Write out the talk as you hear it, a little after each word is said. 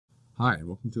Hi, and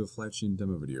welcome to a FlightStream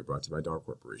demo video brought to you by Dar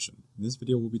Corporation. In this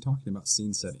video, we'll be talking about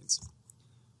scene settings.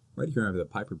 Right here, I have the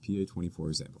Piper PA24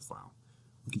 example file.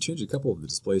 We can change a couple of the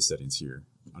display settings here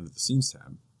under the Scenes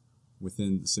tab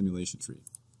within the simulation tree.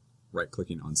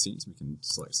 Right-clicking on Scenes, we can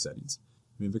select Settings.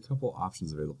 We have a couple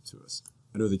options available to us.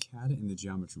 Under the CAD and the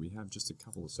geometry, we have just a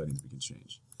couple of settings we can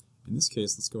change. In this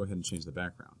case, let's go ahead and change the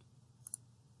background.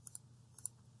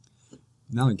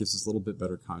 Now it gives us a little bit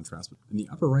better contrast. In the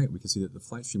upper right, we can see that the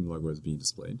FlightStream logo is being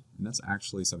displayed, and that's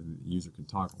actually something that the user can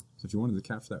toggle. So if you wanted to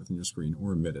capture that within your screen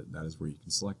or omit it, that is where you can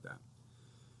select that.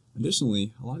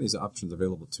 Additionally, a lot of these options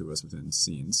available to us within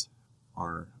Scenes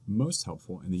are most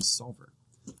helpful in the solver.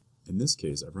 In this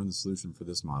case, I've run the solution for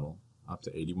this model up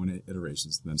to 81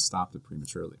 iterations and then stopped it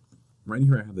prematurely. Right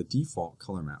here, I have the default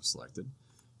color map selected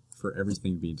for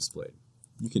everything being displayed.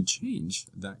 You can change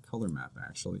that color map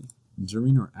actually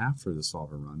during or after the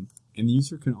solver run, and the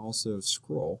user can also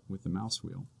scroll with the mouse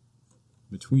wheel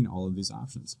between all of these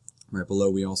options. Right below,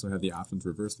 we also have the option to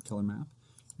reverse the color map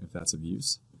if that's of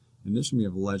use. In addition, we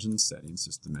have legend settings,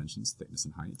 just dimensions, thickness,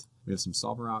 and height. We have some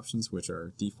solver options, which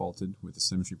are defaulted with the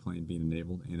symmetry plane being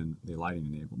enabled and the lighting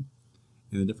enabled.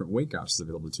 And the different wake options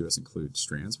available to us include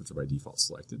strands, which are by default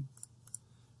selected.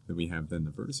 Then we have the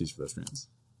vertices for those strands.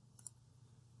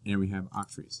 And we have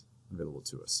octrees available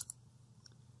to us.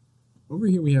 Over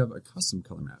here we have a custom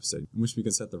color map setting in which we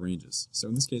can set the ranges. So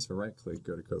in this case, if I right-click,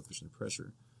 go to coefficient of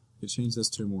pressure, we can change this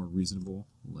to a more reasonable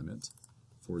limit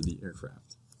for the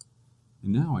aircraft.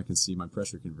 And now I can see my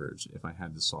pressure converge if I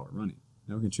had the solver running.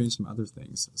 Now we can change some other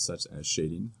things such as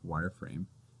shading, wireframe,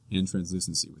 and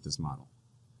translucency with this model.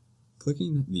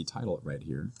 Clicking the title right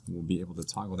here, we'll be able to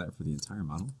toggle that for the entire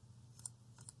model.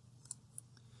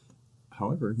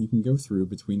 However, you can go through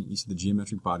between each of the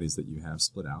geometric bodies that you have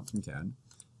split out from CAD,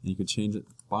 and you could change it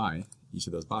by each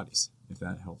of those bodies, if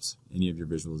that helps any of your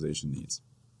visualization needs.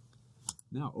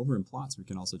 Now, over in Plots, we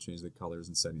can also change the colors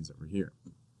and settings over here.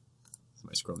 So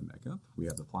by scrolling back up, we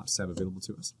have the Plots tab available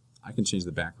to us. I can change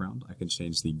the background, I can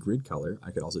change the grid color,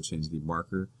 I could also change the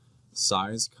marker,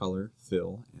 size, color,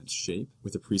 fill, and shape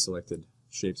with the pre-selected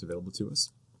shapes available to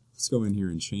us. Let's go in here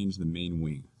and change the main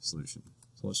wing solution.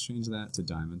 So let's change that to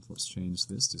diamond. Let's change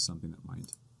this to something that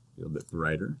might be a little bit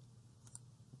brighter.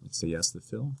 Let's say yes to the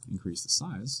fill, increase the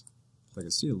size, so I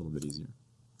can see it a little bit easier.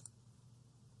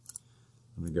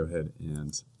 I'm going to go ahead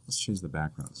and let's change the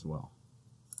background as well.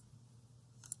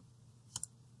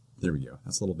 There we go.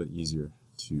 That's a little bit easier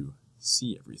to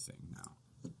see everything now.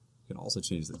 I can also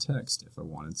change the text if I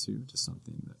wanted to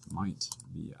something that might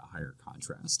be a higher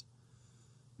contrast.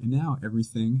 And now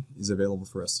everything is available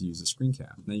for us to use a screen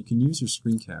cap. Now you can use your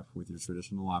screen cap with your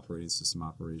traditional operating system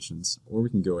operations, or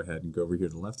we can go ahead and go over here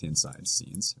to the left-hand side,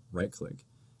 Scenes, right-click,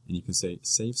 and you can say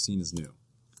Save Scene as New.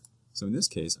 So in this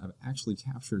case, I've actually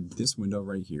captured this window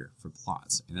right here for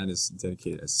Plots, and that is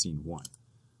dedicated as Scene 1.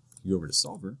 You go over to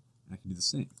Solver, and I can do the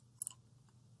same.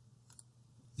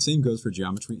 The same goes for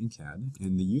Geometry and CAD,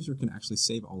 and the user can actually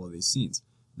save all of these scenes.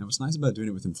 Now what's nice about doing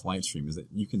it within FlightStream is that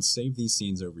you can save these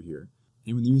scenes over here,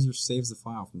 and when the user saves the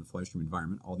file from the FlightStream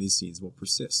environment, all these scenes will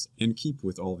persist and keep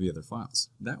with all the other files.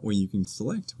 That way you can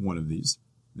select one of these,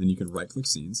 then you can right-click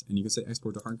Scenes, and you can say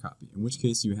Export to Hard Copy, in which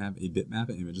case you have a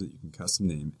bitmap image that you can custom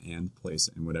name and place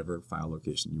in whatever file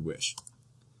location you wish.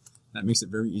 That makes it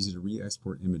very easy to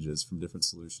re-export images from different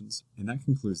solutions, and that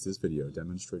concludes this video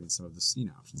demonstrating some of the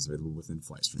scene options available within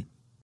FlightStream.